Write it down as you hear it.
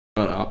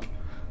Shut up.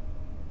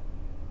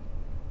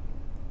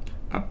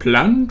 A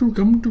plan to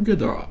come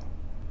together.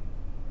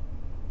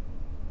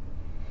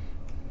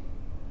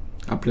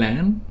 A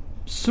plan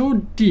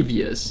so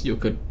devious you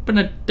could pin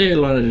a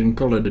tail on it and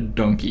call it a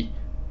donkey.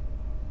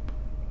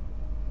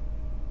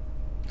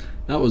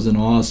 That was an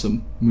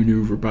awesome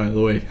maneuver, by the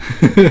way.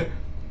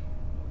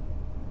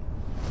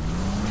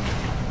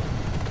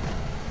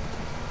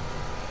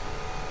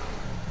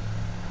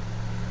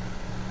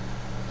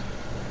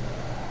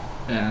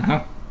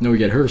 Uh-huh. Now we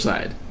get her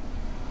side.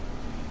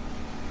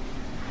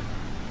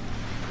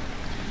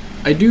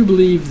 I do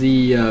believe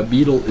the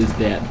beetle is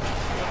dead.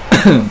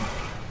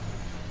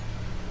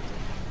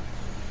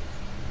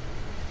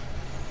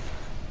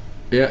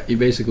 Yeah, he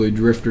basically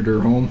drifted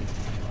her home.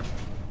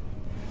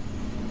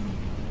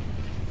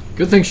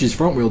 Good thing she's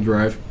front-wheel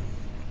drive.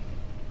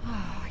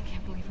 Oh, I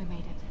can't believe we made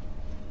it.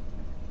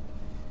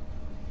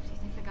 Do you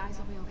think the guys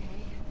will be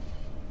okay?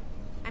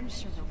 I'm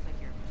sure they'll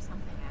figure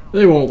something out.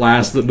 They won't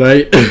last the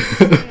night. Yeah,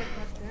 but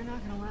they're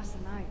not gonna last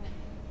the night.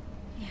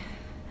 Yeah,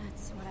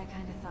 that's what I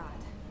kind of thought.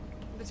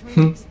 Between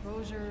the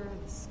exposure,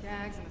 the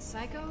skags, and the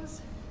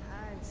psychos,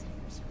 I'd say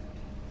they're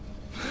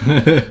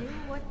screwed. They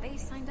knew what they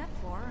signed up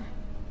for.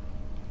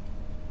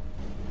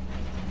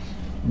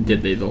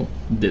 Did they, though?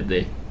 Did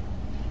they?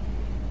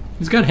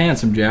 He's got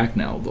Handsome Jack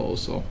now, though,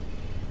 so...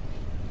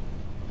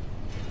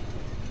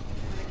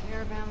 With a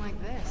caravan like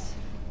this,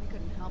 we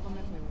couldn't help them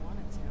if we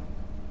wanted to.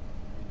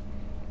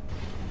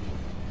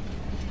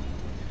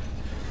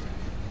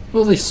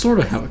 Well, they sort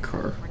of have a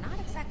car. We're not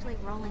exactly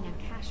rolling in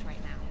cash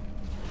right now.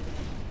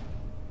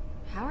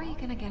 How are you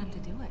gonna get him to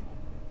do it?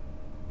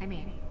 I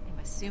mean, I'm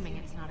assuming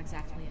it's not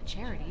exactly a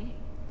charity.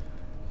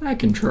 I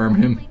can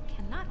charm him. We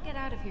cannot get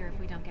out of here if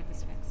we don't get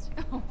this fixed.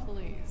 Oh,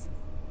 please.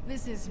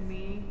 This is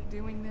me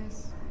doing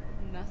this.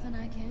 Nothing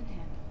I can't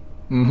handle.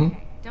 Mm-hmm.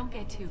 Okay, don't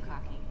get too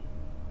cocky.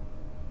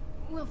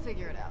 We'll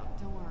figure it out.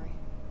 Don't worry.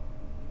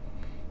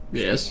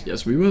 Yes,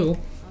 yes we will.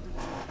 I'll do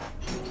this.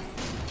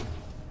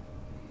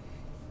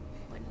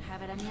 Wouldn't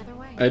have it any other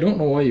way. I don't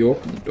know why you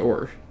opened the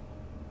door.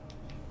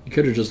 You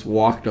could have just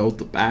walked out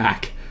the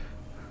back.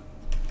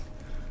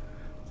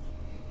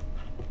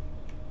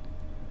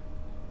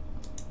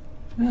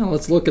 Well,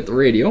 let's look at the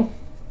radio.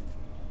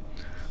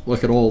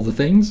 Look at all the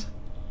things.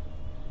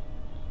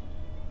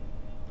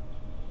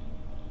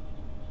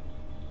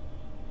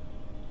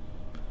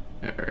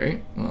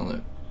 Alright, well,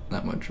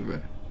 not much of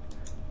a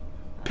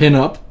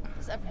pin-up.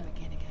 Does every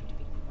mechanic have to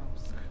be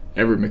gross?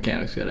 Every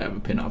mechanic's got to have a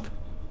pin-up.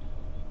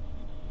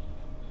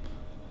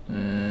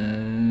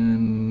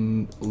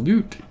 And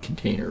loot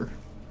container.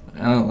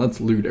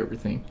 Let's loot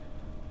everything.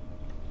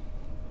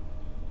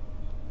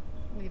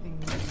 Leaving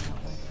me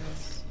out like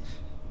this.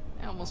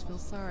 I almost feel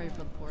sorry for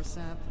the poor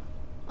sap.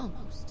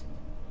 Almost.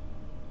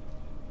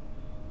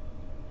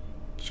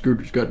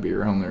 Scooter's got to be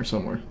around there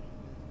somewhere.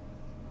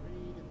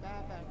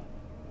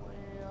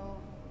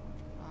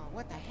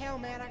 What the hell,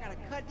 man? I gotta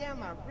cut down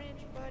my wrench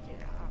budget.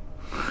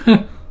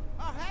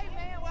 Oh, hey,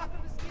 man,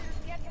 welcome to Scooter's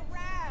Get Your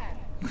Ride.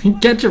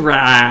 Get your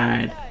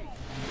ride.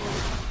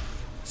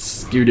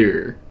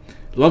 Scooter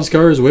loves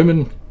cars,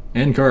 women,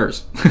 and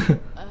cars.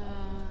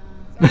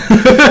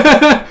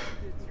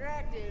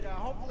 Distracted.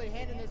 Hopefully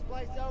handing this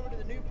place over to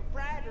the new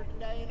proprietor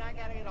today, and I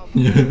gotta get all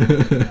the stuff in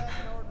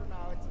order.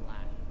 No, it's a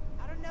lie.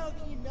 I don't know if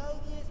you know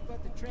this,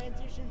 but the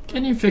transition from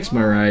Can you fix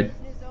my ride?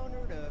 business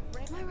owner to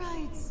My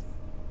ride's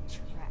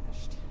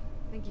trashed.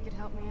 Think you could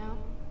help me out?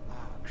 Oh,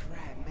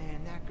 crap,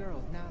 man. That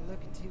girl's not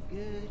looking too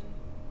good.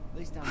 At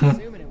least I'm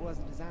assuming it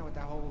wasn't designed with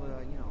that whole,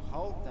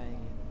 whole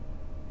thing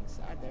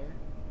inside there.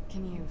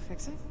 Can you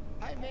fix it?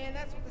 Hey, man,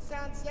 that's what the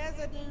sign says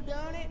I do,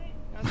 don't it?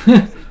 Now,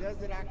 seriously,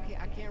 does it? I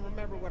can't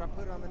remember what I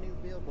put on the new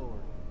billboard.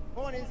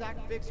 Point is, I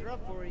can fix her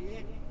up for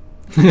you.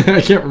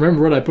 I can't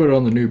remember what I put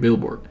on the new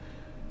billboard.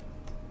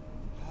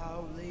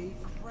 Holy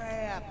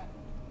crap.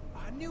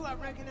 I knew I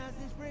recognized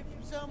this rig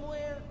from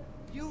somewhere.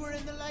 You were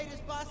in the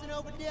latest Bossa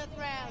Nova Death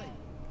Rally.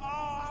 Oh,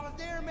 I was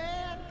there,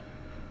 man.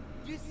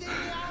 You see me?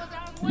 I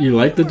was You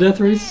like the death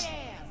race? badass.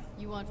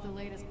 You watched the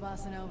latest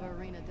Bossa Nova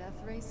Arena death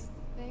race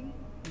thing?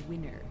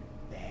 Winner.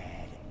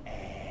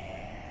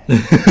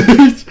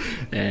 That's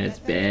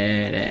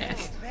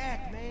badass.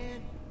 Back,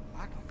 man.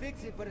 I can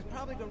fix it, but it's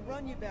probably gonna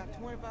run you about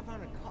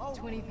 2,500 cold.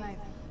 2,500.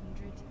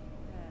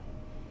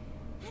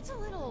 That's a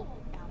little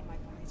out of my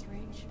price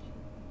range.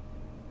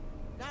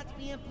 Not to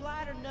be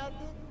impolite or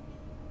nothing,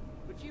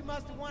 but you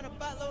must have won a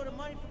buttload of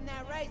money from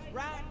that race,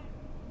 right?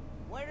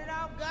 Where did it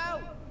all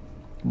go?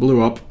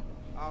 Blew up.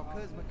 Oh,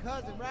 'cause my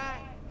cousin,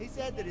 right? He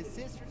said that his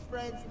sister's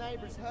friend's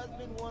neighbor's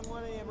husband won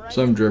one of them races.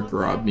 Some jerk once,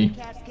 robbed and me.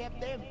 the Cats kept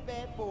them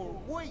fed for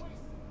weeks.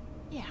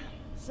 Yeah,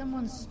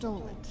 someone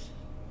stole it.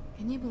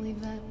 Can you believe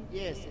that?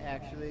 Yes,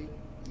 actually.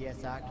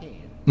 Yes, I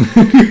can.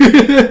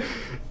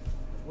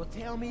 Well,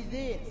 tell me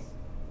this.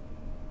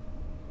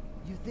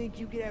 You think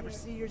you could ever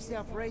see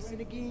yourself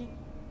racing again?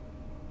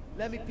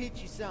 Let me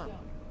pitch you something,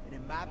 and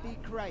it might be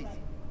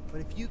crazy, but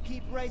if you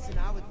keep racing,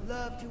 I would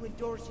love to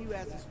endorse you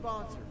as a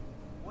sponsor.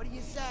 What do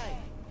you say?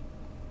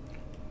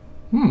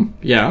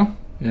 Yeah,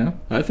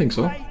 I think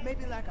so. Right,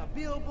 maybe like a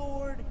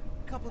billboard,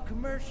 couple of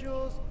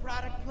commercials,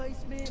 product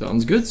placement.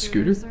 Sounds good,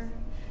 Scooter. Sir,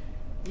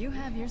 you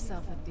have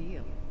yourself a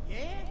deal.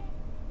 Yeah?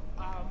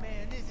 Oh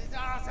man, this is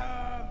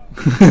awesome!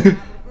 I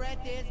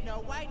regret this. No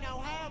way, no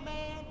how,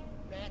 man.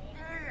 But,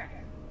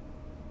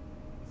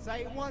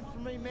 say it once for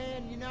me,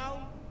 man, you know?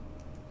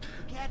 The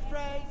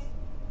catchphrase,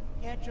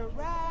 catch a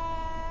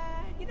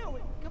ride. You know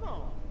it, come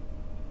on.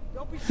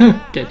 Don't be shy.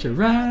 Catch a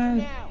ride.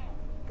 Now.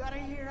 Gotta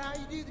hear how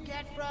you do the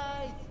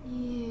catchphrase.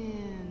 Yeah,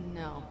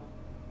 no.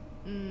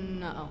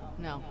 No,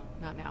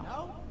 not now.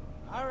 No?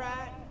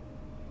 Alright.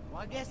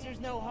 Well, I guess there's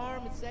no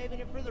harm in saving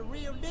it for the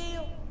real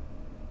deal.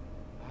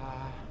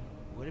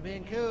 Would have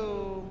been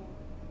cool.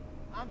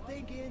 I'm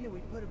thinking that we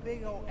put a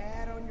big old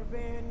ad on your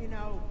van, you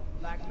know,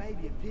 like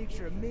maybe a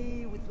picture of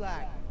me with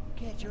like,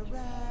 catch a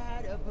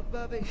ride up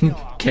above it. You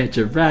know, Catch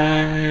a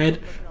ride.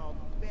 looking all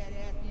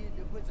badass,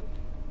 you put some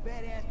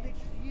badass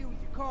pictures of you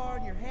with your car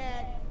and your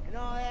hat and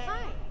all that.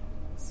 Hi,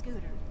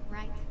 Scooter,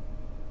 right?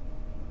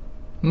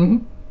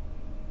 Mm-hmm.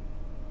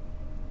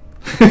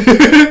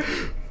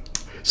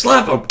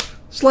 Slap him!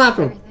 Slap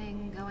him!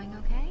 Everything going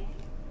okay?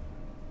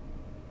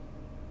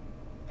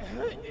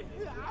 I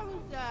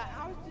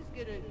was just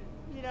gonna,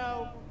 you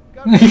know,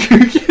 go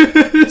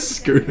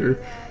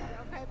Scooter.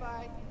 Okay,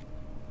 bye.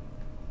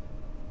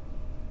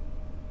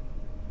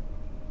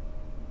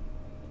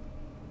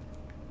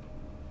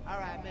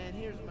 Alright, man,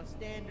 here's my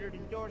standard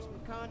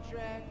endorsement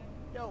contract.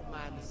 Don't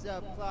mind the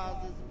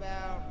sub-clauses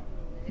about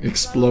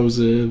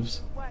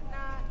Explosives.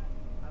 whatnot.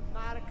 I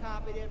might have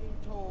copied it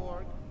from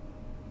Torg.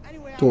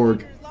 Anyway, I Torg.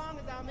 figure as long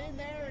as I'm in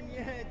there and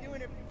you're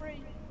doing it for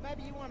free,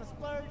 maybe you want to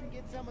splurge and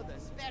get some of the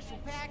special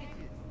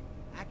packages.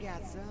 I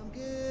got some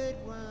good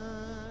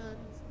ones.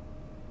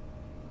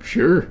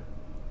 Sure.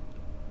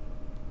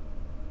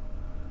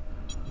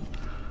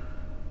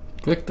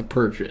 Click the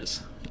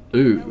purchase. I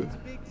know Ooh. it's a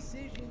big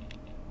decision.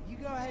 You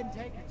go ahead and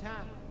take your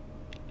time.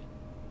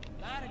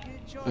 Lot of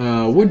good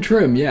choices. Wood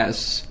trim,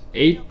 yes.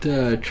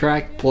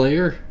 8-track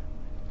player.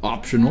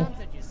 Optional.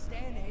 Sometimes I just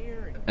stand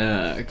here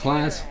and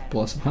Class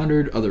plus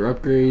 100. Other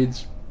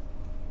upgrades.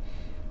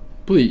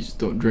 Please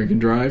don't drink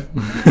and drive.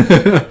 badass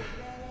as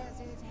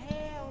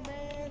hell,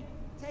 man.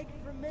 Take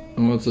it from me.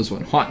 And what's this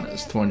one?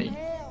 Hotness, Badass as 20.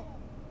 hell.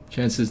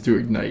 Chances to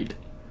ignite.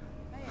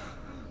 Man,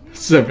 you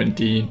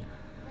 17.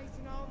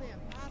 facing all them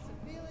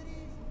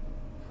possibilities,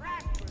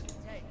 right for the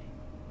taking.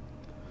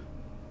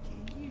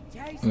 Can you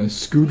taste A the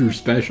scooter cinnamon?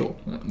 special.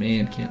 Oh,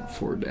 man, can't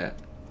afford that.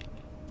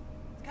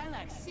 It's kind of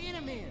like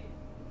cinnamon.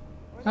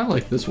 Or I that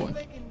like this sweet one.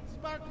 licking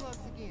spark plugs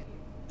again.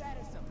 That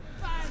is some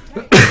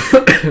fine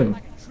taste.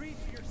 Like a treat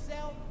for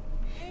yourself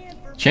and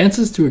for me.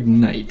 Chances to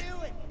ignite. Do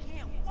it.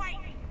 Can't wait.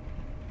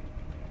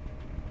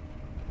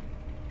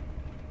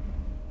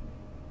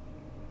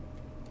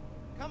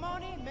 Come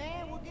on in,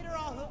 man. We'll get her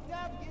all hooked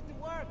up and get to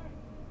work.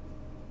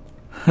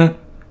 Huh.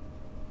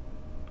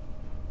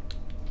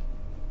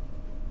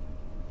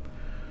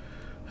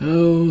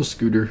 Oh,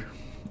 scooter.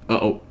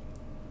 Uh-oh.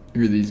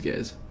 Who are these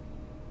guys?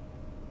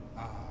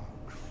 Oh,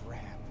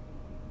 crap.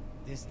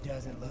 This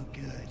doesn't look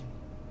good.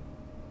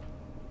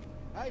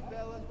 Hey,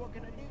 fellas, what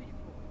can I do you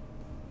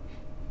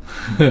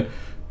for?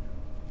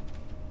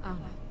 Oh no.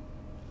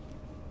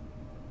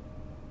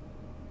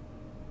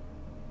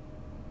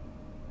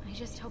 I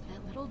just hope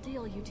that little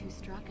deal you two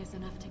struck is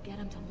enough to get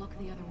him to look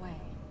the other way.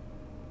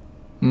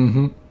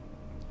 Mm-hmm.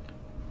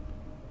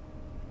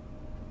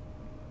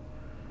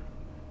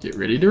 Get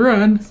ready to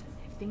run. If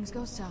things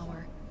go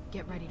sour,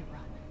 get ready to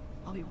run.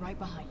 I'll be right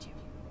behind you.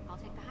 I'll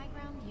take the high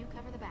ground, you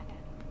cover the back end.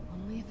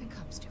 Only if it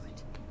comes to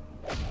it.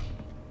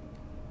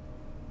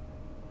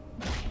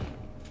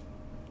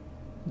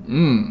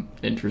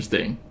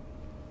 Interesting.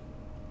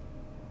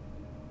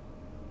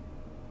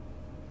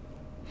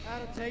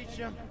 That'll teach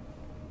them.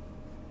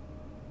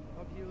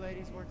 Hope you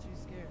ladies weren't too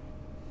scared.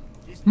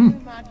 Just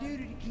doing my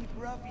duty to keep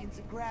ruffians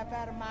and crap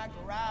out of my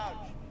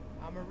garage.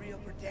 I'm a real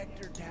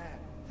protector type.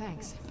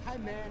 Thanks. Hey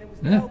man, it was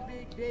Yeah. no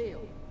big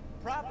deal.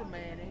 Proper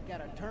man ain't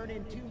gotta turn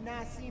in two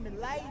nice seeming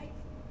ladies.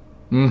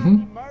 Mm-hmm.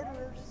 Might be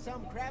murderers,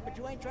 some crap, but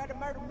you ain't tried to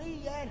murder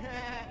me yet.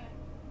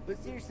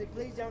 But seriously,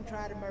 please don't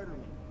try to murder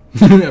me.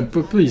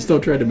 But please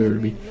don't try to murder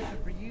me.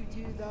 Looking for you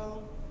two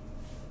though.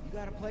 You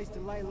got a place to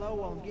lay low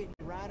while I'm getting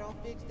your ride all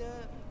fixed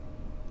up?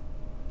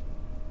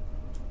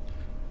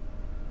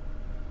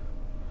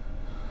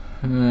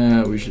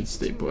 We should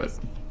stay put.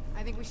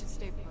 I think we should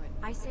stay put.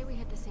 I say we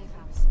hit the safe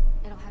house.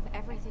 It'll have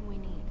everything we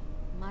need.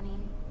 Money,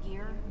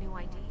 gear, new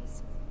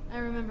IDs. I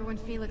remember when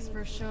Felix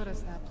first showed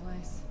us that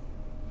place.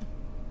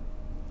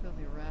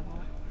 Filthy rat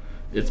hole.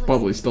 It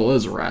probably still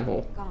is a rat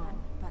hole. Gone,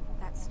 but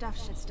that stuff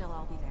should still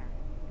all be there.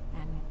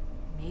 And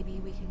maybe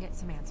we can get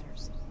some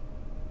answers.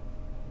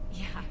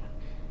 Yeah,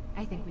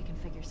 I think we can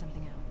figure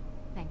something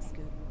out. Thanks,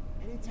 Scoot.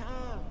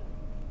 Anytime.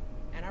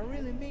 And I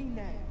really mean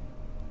that.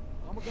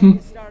 I'm gonna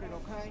get started,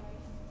 okay?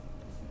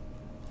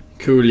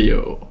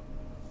 Coolio.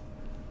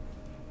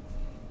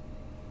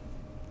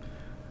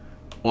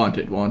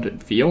 Wanted,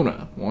 wanted.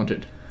 Fiona,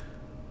 wanted.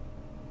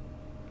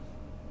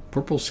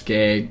 Purple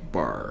Skag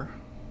Bar.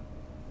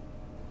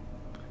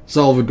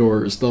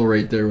 Salvador is still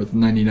right there with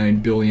 99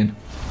 billion.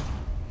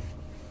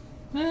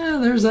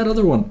 There's that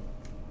other one.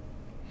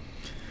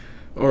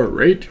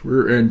 Alright,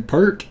 we're in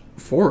part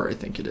 4, I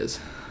think it is.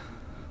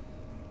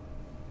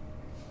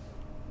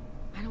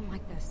 I don't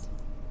like this.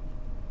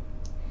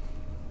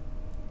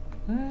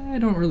 I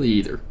don't really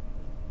either.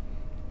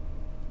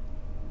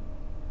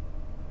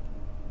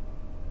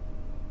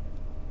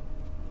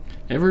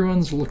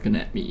 Everyone's looking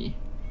at me.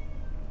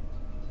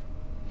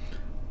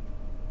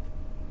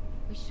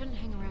 We shouldn't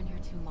hang around here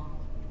too long.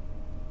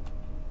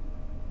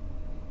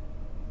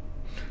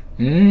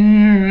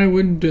 I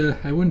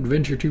wouldn't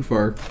venture too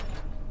far.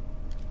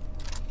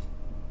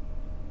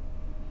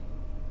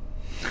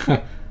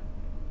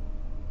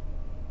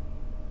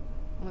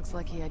 Looks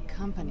like he had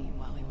company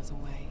while he was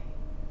away.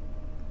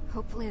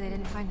 Hopefully they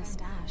didn't find the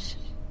stash.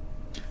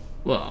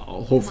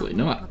 Well, hopefully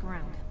Come on, not. Look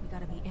around. We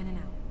gotta be in and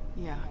out.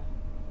 Yeah.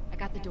 I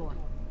got the door.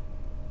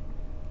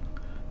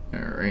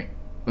 Alright.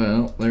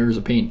 Well, there's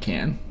a paint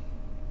can.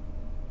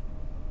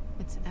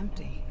 It's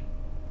empty.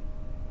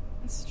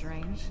 That's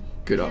strange.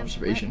 Good Can's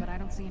observation. wet, but I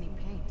don't see any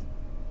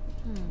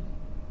paint.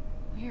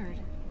 Weird.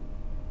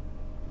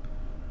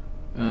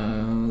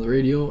 The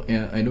radio.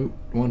 Yeah, I don't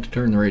want to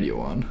turn the radio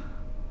on.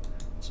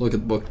 Let's look at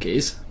the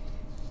bookcase.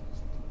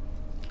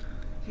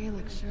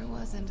 Felix sure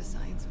was into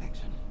science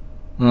fiction.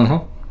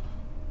 Uh-huh.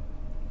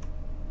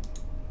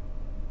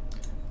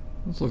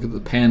 Let's look at the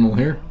panel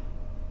here.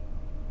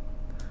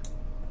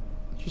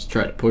 Just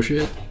try to push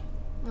it.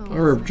 Oh,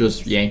 Or that's just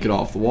nice. yank it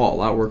off the wall.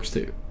 That works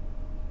too.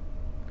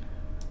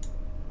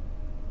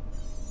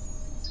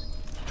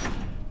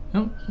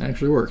 Oh,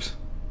 actually works.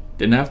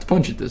 Didn't have to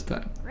punch it this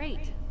time. Great.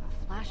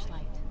 A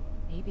flashlight.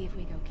 Maybe if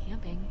we go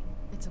camping.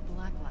 It's a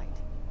black light.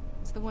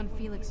 It's the one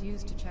Felix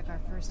used to check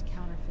our first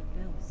counterfeit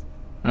bills.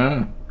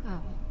 Ah.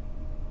 Oh.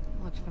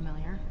 Looked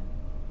familiar.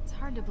 It's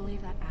hard to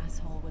believe that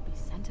asshole would be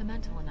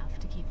sentimental enough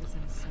to keep this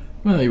in his safe.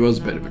 Well, he was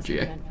a Not bit of a unless they're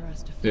jack. meant for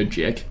us to A find.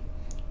 jack.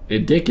 A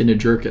dick and a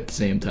jerk at the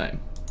same time.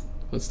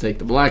 Let's take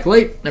the black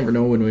light. Never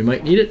know when we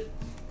might need it.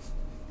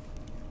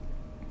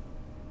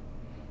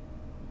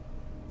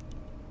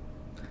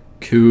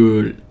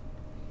 Cool.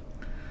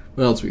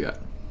 What else we got?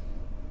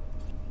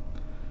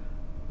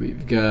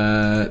 We've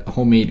got a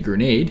homemade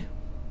grenade.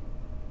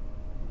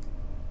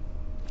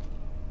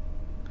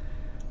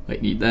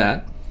 Might need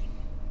that.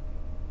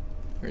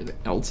 Anything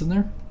else in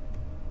there?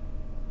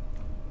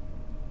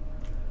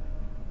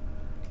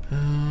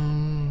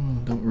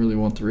 Don't really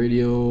want the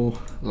radio.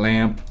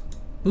 Lamp.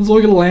 Let's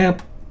look at a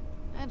lamp.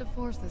 I had to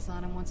force this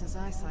on him once his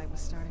eyesight was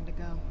starting to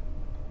go.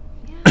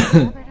 Yeah,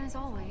 stubborn as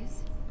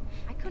always.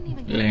 I couldn't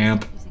even get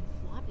Lamp. myself using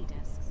floppy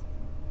disks.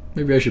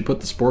 Maybe I should put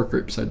the spork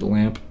right beside the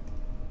lamp.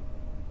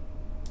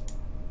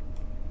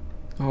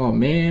 Oh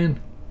man.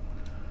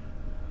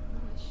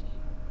 Who is she?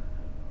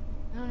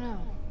 I don't know.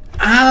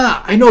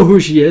 Ah, I know who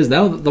she is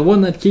now. The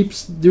one that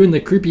keeps doing the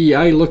creepy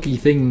eye looky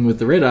thing with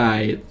the red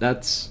eye.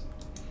 That's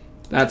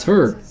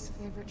her. This is his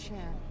favorite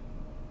chair.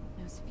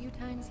 Those few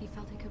times he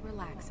felt he could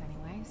relax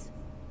anyways.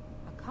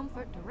 A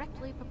comfort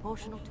directly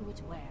proportional to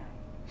its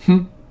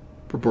wear.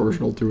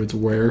 Proportional to its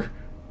wear.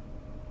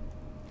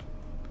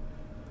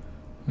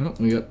 Well,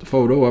 we got the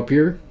photo up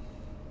here.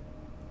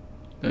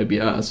 That'd be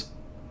us.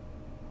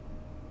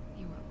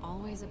 You were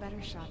always a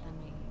better shot than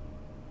me.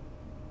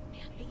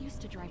 Man, it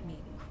used to drive me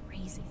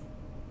crazy.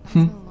 That's a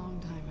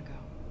long time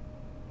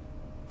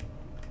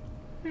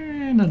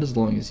ago. Not as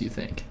long as you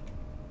think.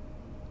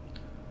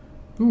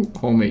 Ooh,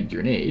 homemade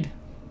grenade.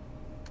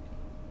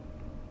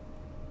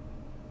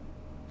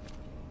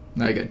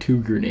 Now I got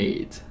 2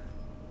 grenades.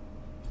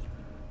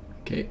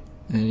 Okay,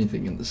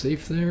 anything in the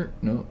safe there?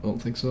 No,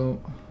 don't think so.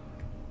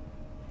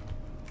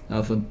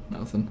 Nothing.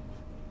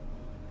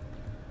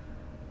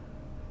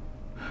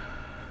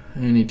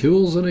 Any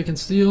tools that I can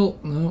steal?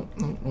 No,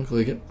 don't look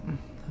like it.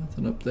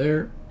 Nothing up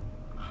there.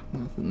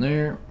 Nothing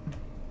there.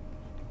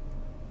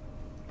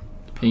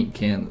 Paint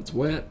can that's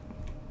wet.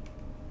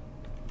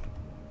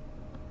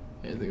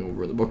 Anything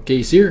over the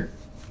bookcase here?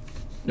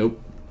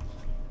 Nope.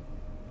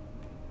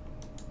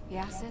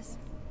 Yeah, sis?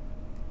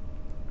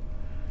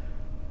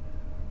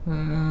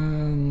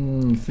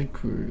 I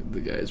think the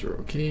guys are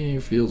okay.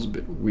 Feels a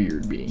bit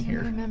weird being Too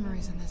many here.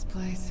 memories in this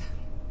place.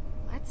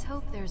 Let's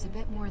hope there's a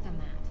bit more than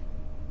that.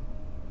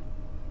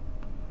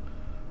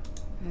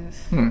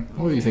 Ugh.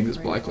 What do you think this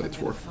Afraid black of what light's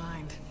I'm gonna for?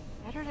 Find.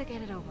 Better to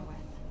get it over with.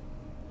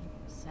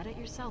 You said it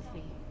yourself,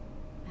 V.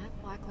 That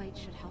black light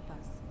should help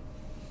us.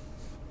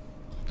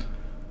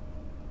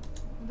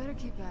 We better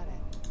keep at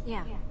it.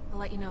 Yeah, I'll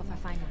let you know if I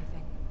find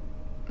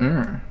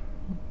anything.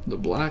 The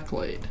black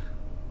light.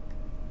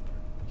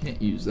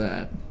 Can't use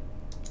that.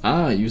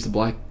 Ah, use the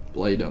black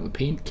light on the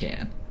paint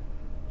can.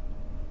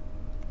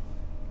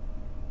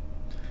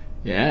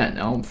 Yeah,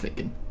 now I'm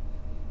thinking.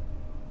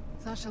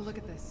 Sasha, look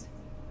at this.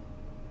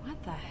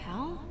 What the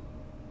hell?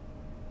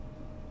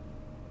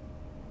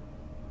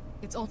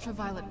 It's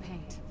ultraviolet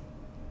paint.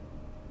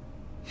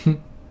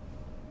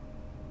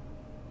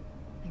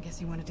 I guess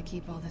he wanted to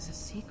keep all this a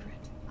secret.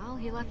 Well,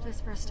 he left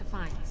this for us to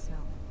find, so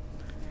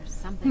there's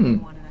something he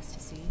wanted us to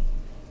see.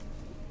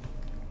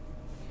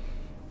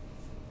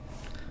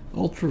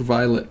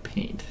 Ultraviolet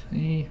paint.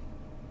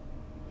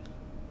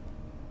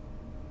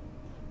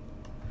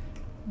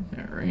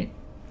 Alright.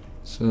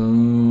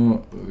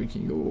 So we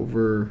can go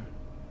over.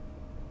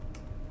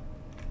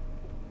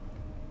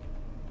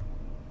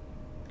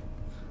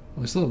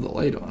 Oh, I still have the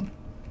light on.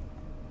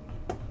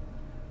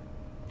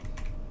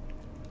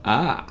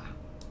 Ah.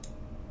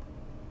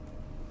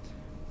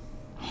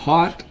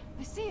 Hot.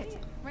 I see it.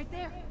 Right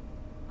there.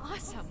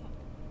 Awesome.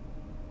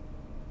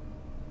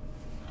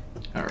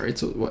 Alright,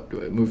 so what?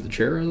 Do I move the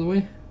chair out of the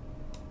way?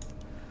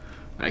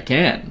 I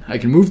can. I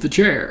can move the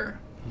chair.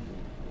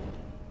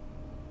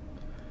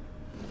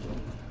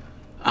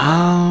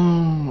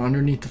 Oh,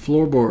 underneath the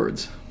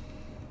floorboards.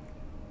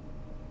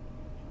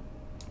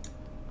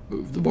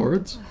 Move the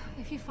boards.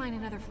 If you find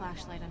another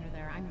flashlight under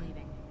there, I'm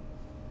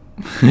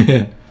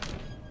leaving.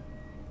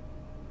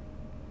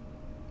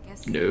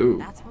 Guess No.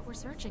 that's what we're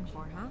searching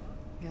for, huh?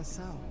 Guess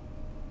so.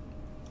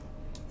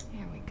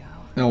 Here we go.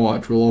 Now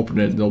watch, we'll open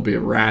it and there'll be a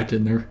rat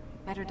in there.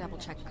 Better double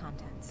check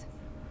contents.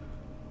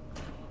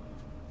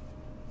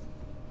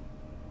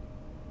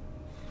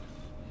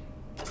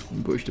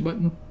 Push the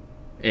button.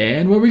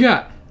 And what we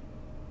got?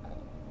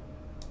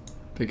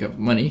 Pick up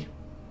money.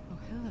 Oh,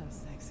 hello,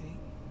 sexy.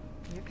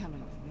 You're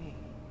coming with me.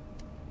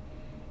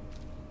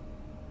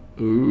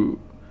 Ooh.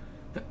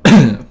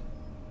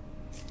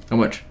 How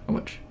much? How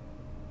much?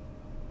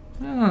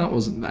 Oh, that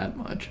wasn't that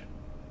much.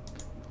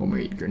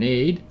 Homemade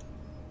grenade.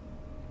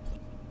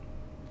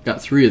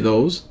 Got 3 of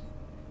those.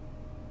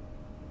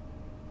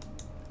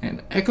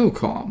 And echo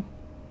comm.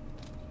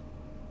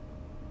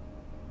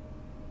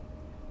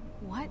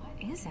 What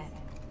is it?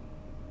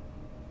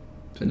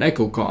 It's an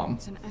echo comm.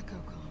 It's an echo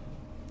call.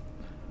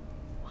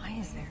 Why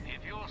is there?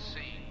 If you're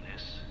seeing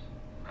this,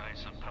 I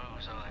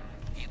suppose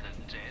I'm either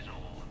dead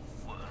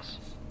or worse.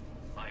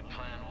 My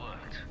plan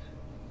worked.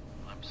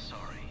 I'm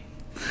sorry.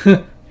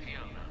 Fiona,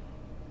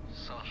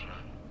 Sasha,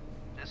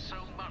 there's so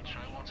much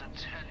I want to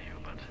tell you,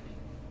 but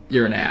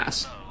You're an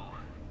ass. no,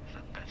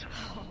 the better.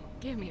 Oh,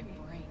 give me a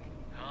break.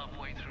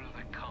 Halfway through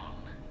the con,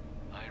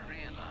 I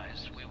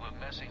realized we were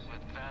messing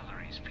with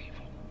Valerie's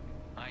people.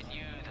 I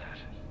knew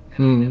that,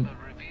 and I never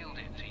revealed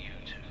it to you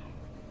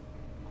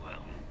two.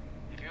 Well,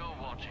 if you're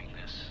watching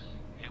this,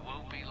 it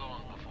won't be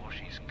long before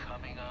she's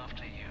coming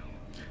after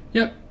you.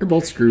 Yep, you're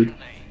both screwed. Change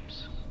your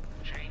names.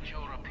 Change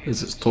your appearance.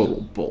 This is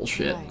total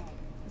bullshit. Right.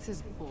 This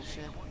is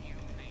bullshit. What you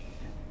need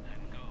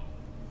and go.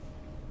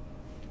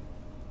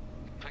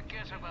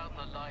 Forget about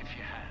the life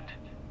you had,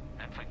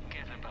 and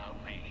forget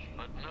about me.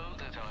 But know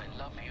that I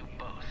love you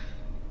both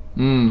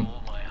with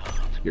all my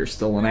heart. You're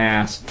still an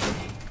ass.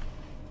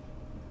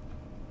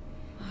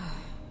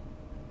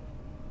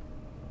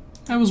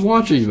 I was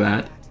watching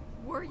that.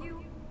 Were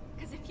you?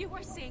 Because if you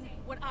were seeing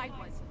what I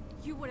was,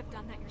 you would have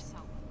done that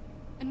yourself.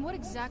 And what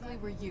exactly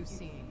were you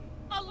seeing?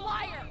 A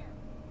liar!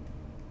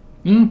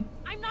 Hmm?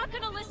 I'm not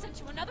gonna listen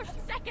to another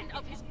second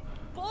of his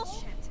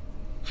bullshit.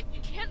 I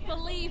can't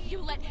believe you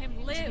let him To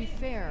be live.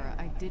 fair,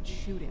 I did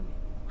shoot him.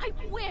 I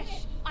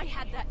wish I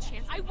had that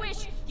chance. I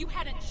wish you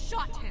hadn't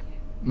shot him.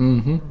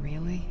 Mm-hmm.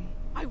 Really?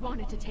 I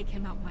wanted to take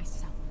him out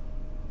myself.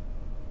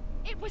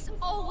 It was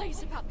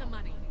always about the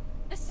money.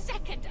 The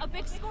second a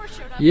big score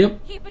showed up, Yep.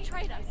 he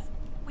betrayed us.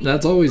 We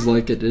That's always had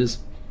like it is.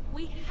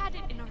 We had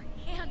it in our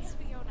hands,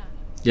 Fiona.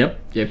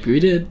 Yep, we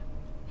did.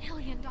 $1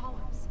 million.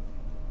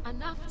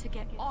 Enough to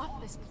get off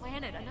this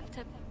planet, enough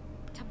to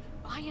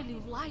buy a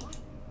new life.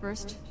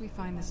 First, we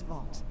find this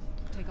vault.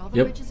 Take all the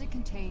Yep. riches it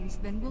contains,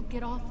 then we'll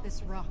get off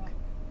this rock.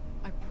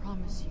 I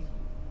promise you,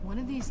 one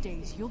of these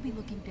days you'll be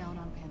looking down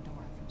on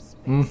Pandora from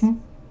space. Mm-hmm.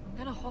 I'm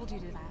gonna hold you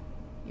to that.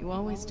 You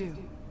always do.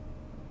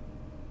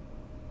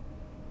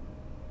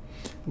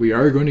 We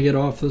are going to get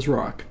off this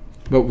rock.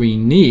 But we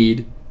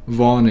need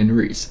Vaughn and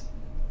Reese.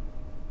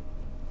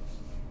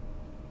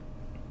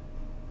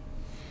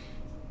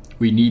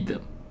 We need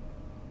them.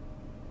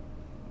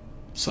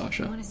 You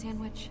Sasha. want a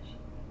sandwich?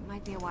 It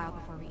might be a while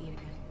before we eat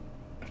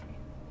again.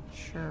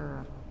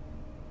 Sure.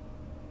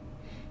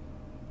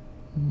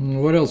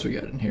 What else we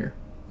got in here?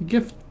 A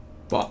gift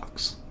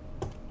box.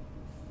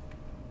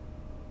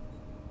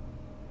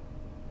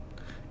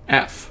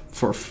 F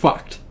for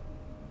fucked.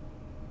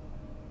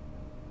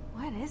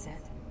 What is it?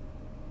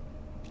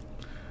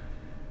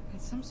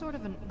 It's some sort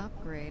of an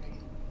upgrade.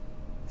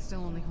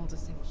 Still only holds a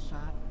single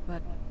shot,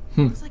 but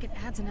Looks like it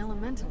adds an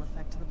elemental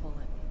effect to the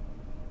bullet.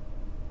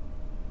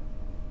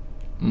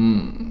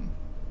 Mmm.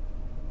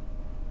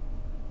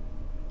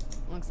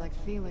 looks like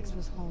Felix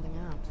was holding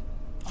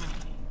out.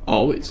 At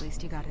Always.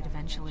 least you got it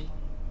eventually.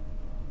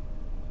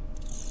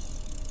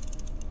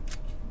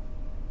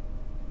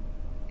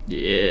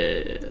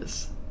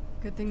 Yes.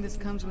 Good thing this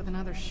comes with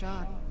another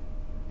shot.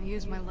 I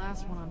used my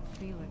last one on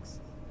Felix.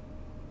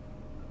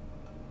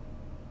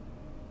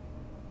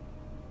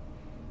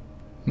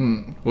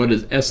 What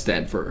does S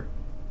stand for?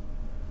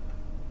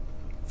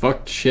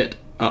 Fucked shit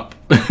up.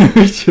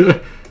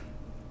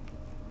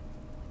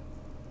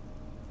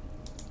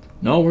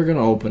 No, we're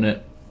gonna open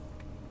it.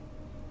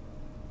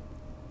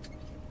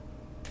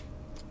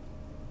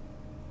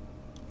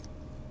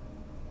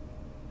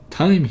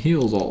 Time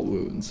heals all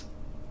wounds.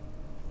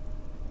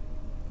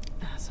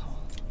 Asshole.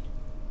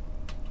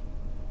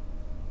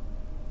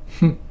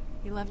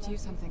 He left you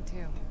something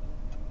too.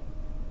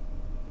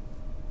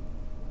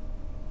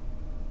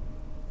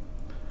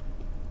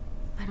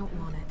 I don't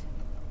want it.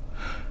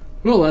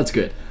 Well, that's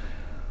good.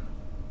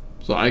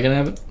 So I can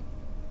have it?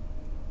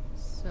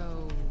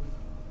 So,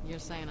 you're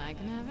saying I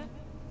can have it?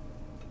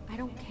 I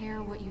don't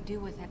care what you do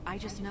with it. I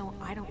just know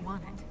I don't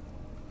want it.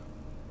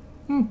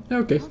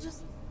 Okay. I'll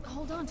just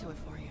hold on to it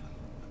for you,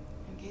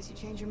 in case you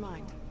change your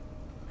mind.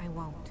 I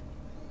won't.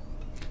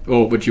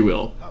 Oh, but you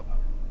will.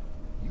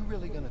 You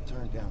really gonna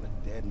turn down a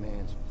dead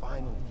man's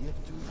final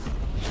gift to you?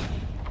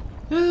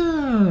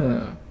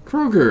 Ah,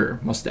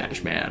 Kroger,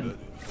 Mustache Man.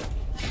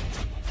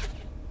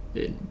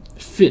 And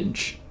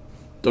Finch.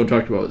 Don't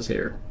talk about his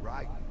hair.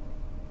 Right.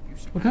 You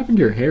should What happened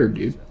to your hair,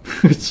 dude?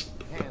 hands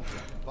up,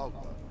 both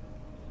of them.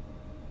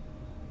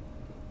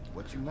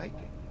 What you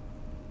making?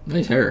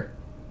 Nice hair.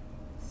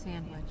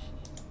 Sandwich.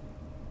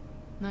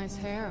 Nice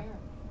hair.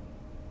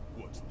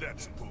 What's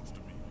that supposed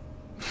to mean?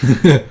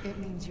 It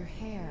means your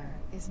hair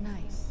is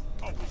nice.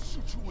 I will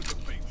shoot you in the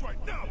face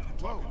right now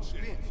for Whoa, talking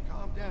shit. Vince,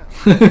 calm down.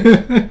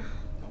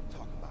 Don't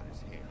talk about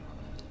his hair.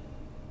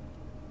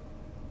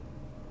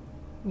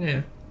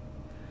 Yeah.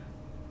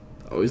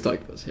 Always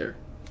talked about his hair.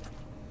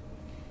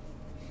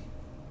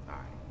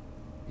 Alright,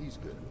 he's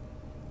good.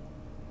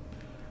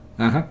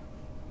 Uh-huh.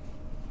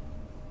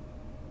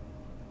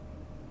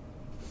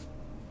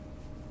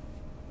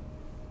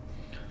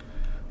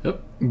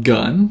 Yep.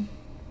 Gun.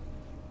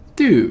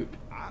 Dude.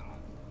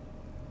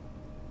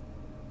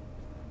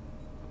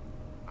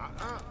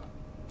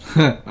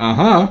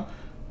 Uh-huh.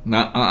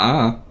 Not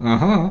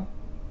uh-huh.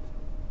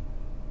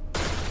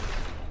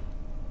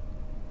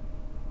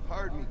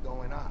 Heard me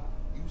going out.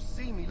 You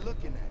see me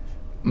looking at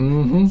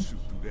Mm-hmm. Shoot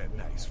through that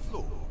nice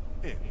floor.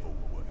 And for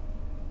what?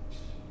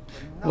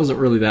 you. Wasn't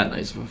really that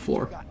nice of a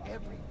floor. You got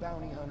every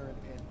bounty hunter in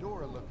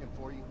Pandora looking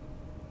for you,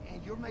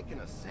 and you're making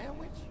a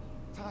sandwich?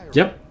 Tire.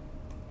 Yep.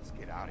 Let's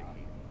get out of here.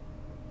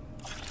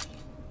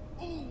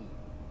 Ooh,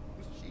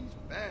 she's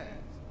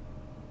fast.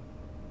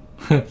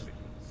 Please.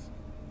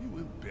 You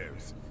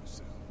embarrassing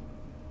yourself.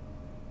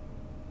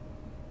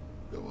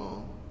 Go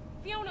on.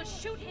 Fiona,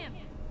 shoot him!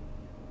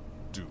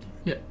 Do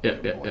it.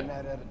 Yeah. Point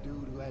that at a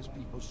dude who has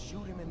people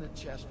shoot him in the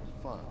chest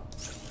for fun.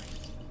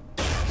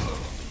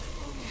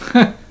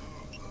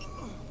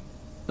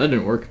 That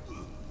didn't work.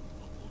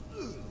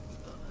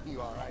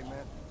 You all right,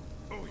 man?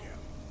 Oh, yeah.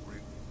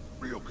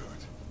 Real good.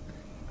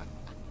 I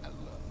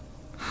love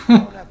it. You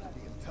don't have to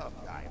be a tough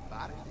guy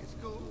about it. It's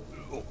cool.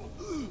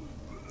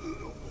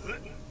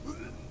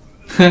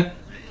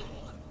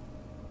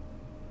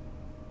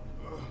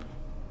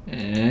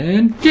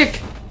 And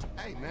kick.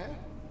 Hey, man.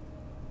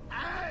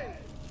 Hey!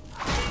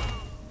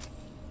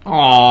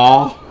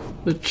 Aww.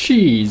 The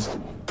cheese.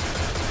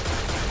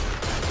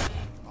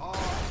 Oh,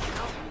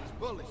 these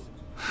bullies.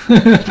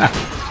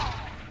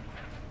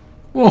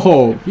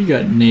 Whoa, he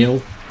got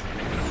nailed.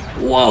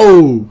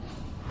 Whoa!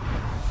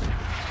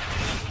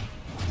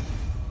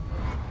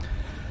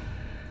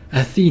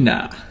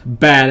 Athena,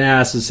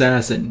 badass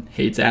assassin,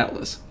 hates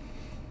Atlas.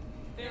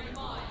 I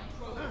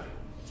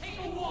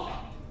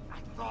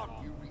thought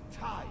you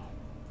retired.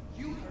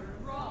 You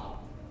heard wrong.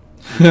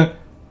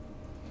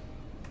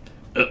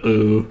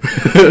 Uh-oh.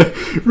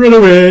 Run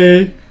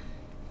away!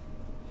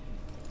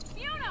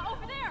 Fiona,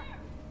 over there!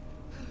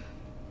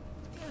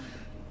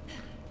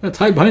 Let's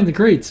hide behind the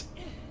crates.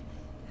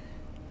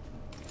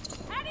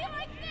 How do you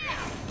like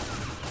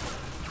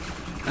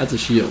this? That's a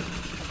shield.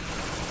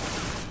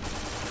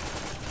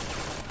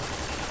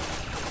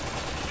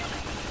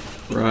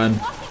 Run.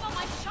 Blocking all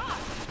my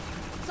shots!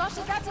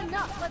 Sasha, that's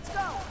enough. Let's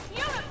go.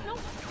 Fiona, no,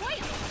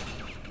 wait!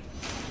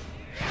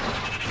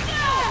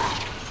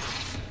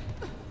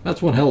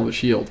 That's one hell of a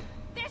shield.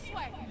 This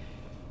way!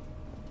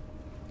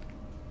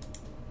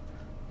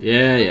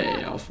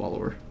 Yeah, I'll follow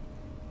her.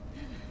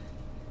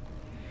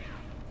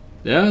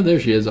 Yeah, there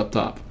she is up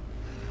top.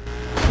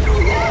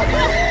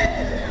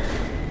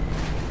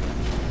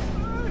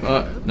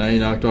 Now you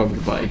knocked over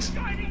the bikes.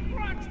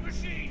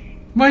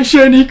 My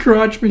shiny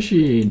crotch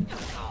machine!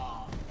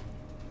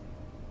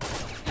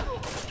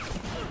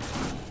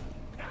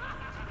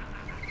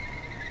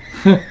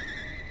 Sasha,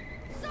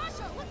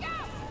 look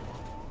out!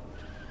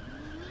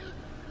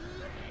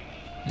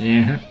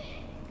 Yeah.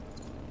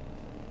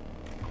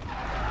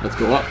 Let's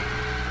go up.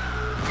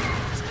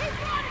 Just keep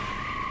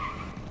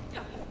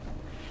running!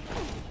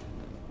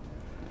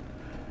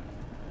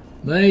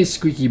 Nice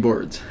squeaky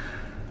boards.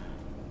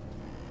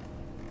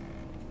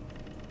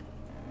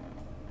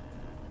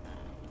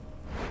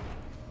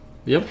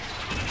 Yep.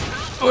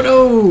 Oh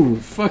no!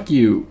 Fuck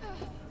you.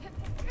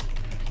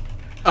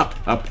 Up.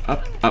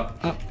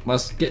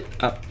 Must get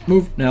up.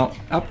 Move now.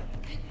 Up.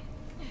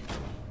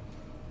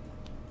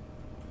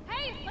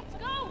 Hey, let's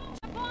go!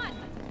 Jump on!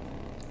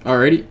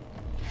 Alrighty.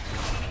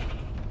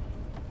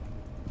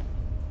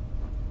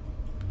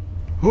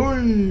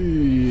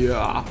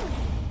 Hoi-ya.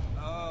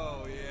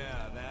 Oh,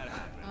 yeah, that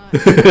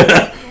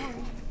happened.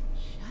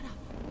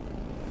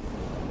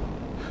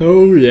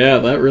 Oh yeah,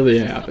 that really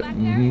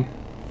happened.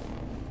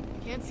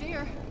 Can't see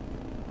her.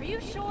 Are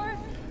you sure?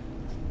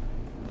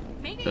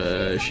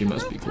 Maybe She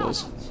must be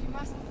close. She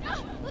must.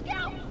 Look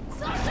out!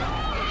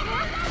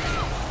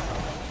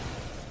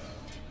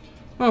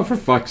 Oh, for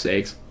fuck's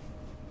sakes.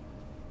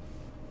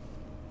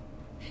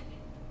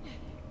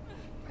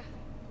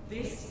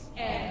 This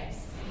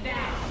ends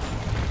now.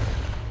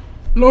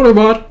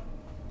 Loaderbot!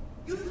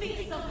 You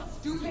think some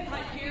stupid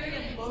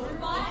Hyperion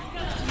motorbot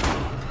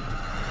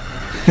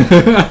is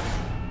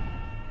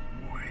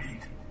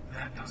Wait,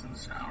 that doesn't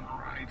sound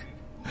right.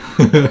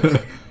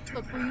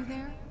 Look, were you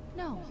there?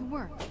 No, you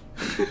weren't.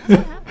 That's what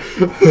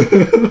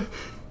happened.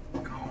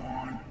 Go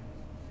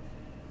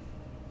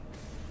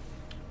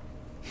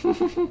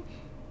on.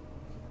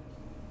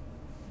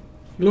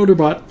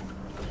 Loaderbot.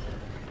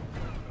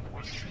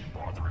 Was she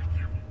bothering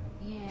you?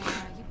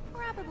 Yeah, you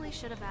probably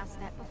should have asked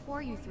that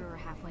before you threw her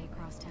halfway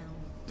across town.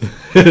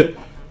 Did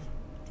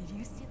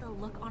you see the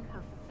look on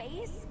her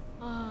face?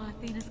 Oh,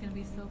 Athena's gonna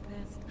be so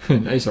pissed.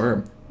 Nice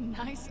arm.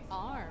 Nice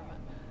arm.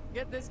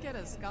 Get this kid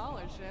a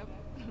scholarship.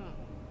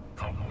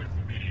 Come with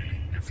me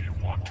if you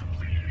want to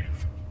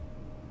leave.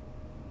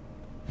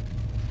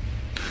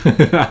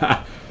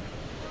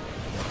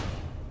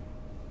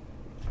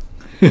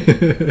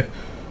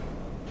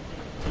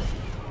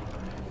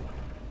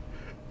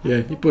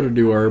 Yeah, he put a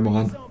new arm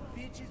on. Some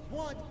bitches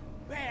want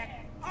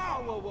back.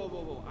 Oh, whoa, whoa,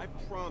 whoa, whoa. I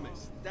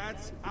promise.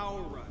 That's our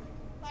ride.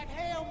 Like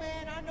hell,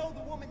 man, I know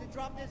the woman that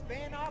dropped this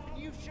van off,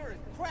 and you sure as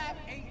crap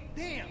ain't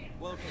them.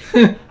 Well,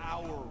 it's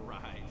our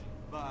ride.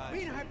 But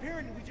Me and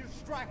Hyperion, we just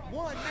strike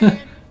one,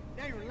 man.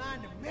 Now you're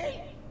lying to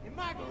me. In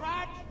my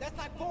garage, that's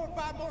like 4 or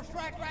 5 more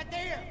strikes right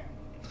there.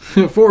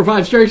 4 or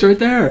 5 strikes right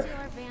there.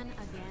 Your van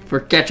again. For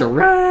catch a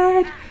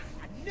ride.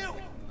 I knew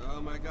it.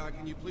 oh my god,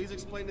 can you please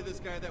explain to this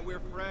guy that we're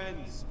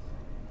friends?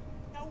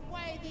 No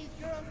way these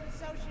girls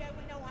associate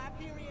with no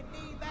Hyperion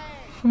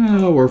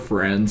D-bag. Well, we're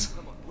friends.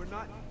 Come on, we're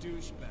not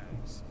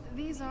douchebags.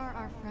 These are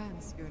our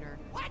friends, Scooter.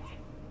 What?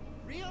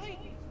 Really?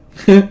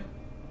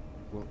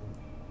 Well,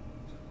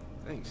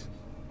 thanks.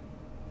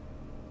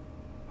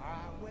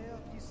 Well,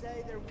 if you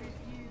say they're with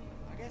you,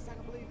 I guess I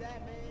can believe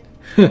that,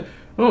 man.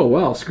 Oh,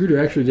 wow,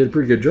 Scooter actually did a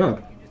pretty good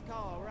job. You just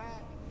call,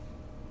 right?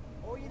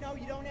 Or, you know,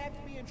 you don't have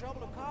to be in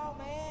trouble to call,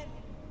 man.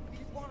 You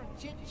just want to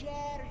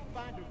chit-chat or you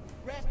find a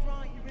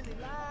restaurant you really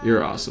like.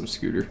 You're awesome,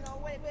 Scooter. No,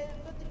 wait,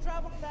 but the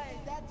trouble thing,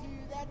 that's you,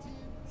 that's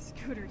you.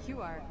 Scooter,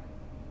 you are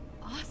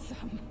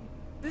awesome.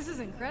 This is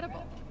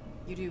incredible.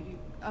 You do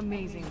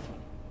amazing.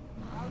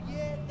 Oh,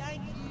 yeah,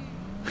 thank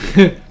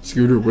you.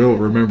 Scooter will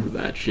remember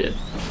that shit. Be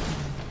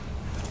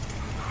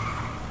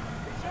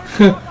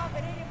sure to pop up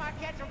at any of my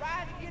catch a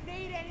ride if you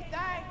need anything.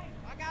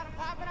 I got them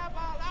popping up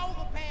all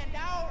over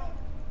Pandora.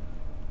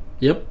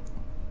 Yep.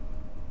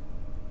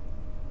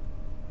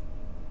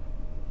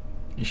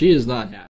 She is not happy.